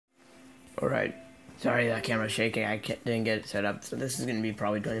Alright. Sorry that camera's shaking. I didn't get it set up. So this is going to be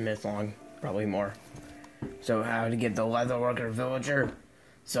probably 20 minutes long. Probably more. So how to get the leatherworker villager.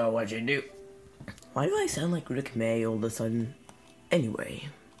 So what you do. Why do I sound like Rick May all of a sudden? Anyway.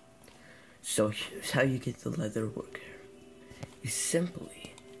 So here's how you get the leatherworker. You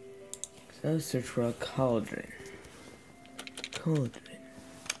simply search for a cauldron.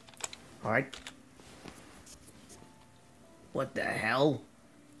 Alright. What the hell?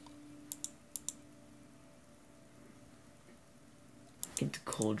 Into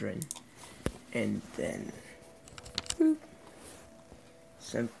cauldron. And then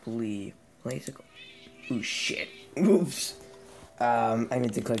simply place a oh shit. Oops. I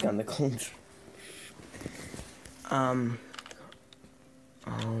need to click on the cauldron. Oh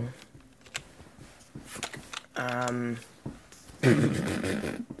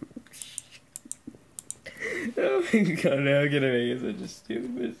my god, now I'm gonna make such a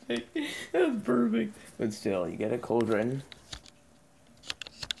stupid mistake. That's perfect. But still, you get a cauldron.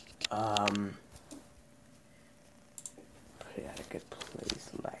 Put it at a good place,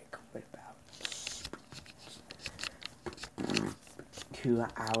 like, what about 2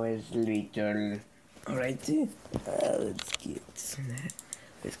 hours later. Alrighty, let's get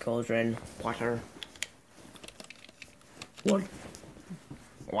this cauldron, water. What?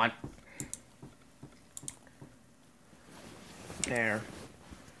 There.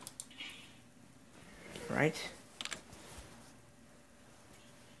 Right?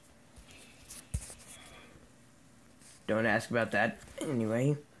 Don't ask about that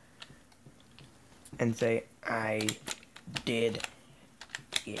anyway. And say, I did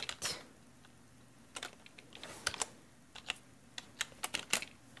it.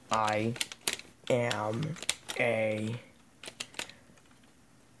 I am a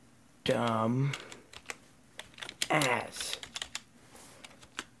dumb ass.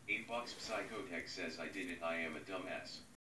 $8 Psychotech says I did it. I am a dumbass.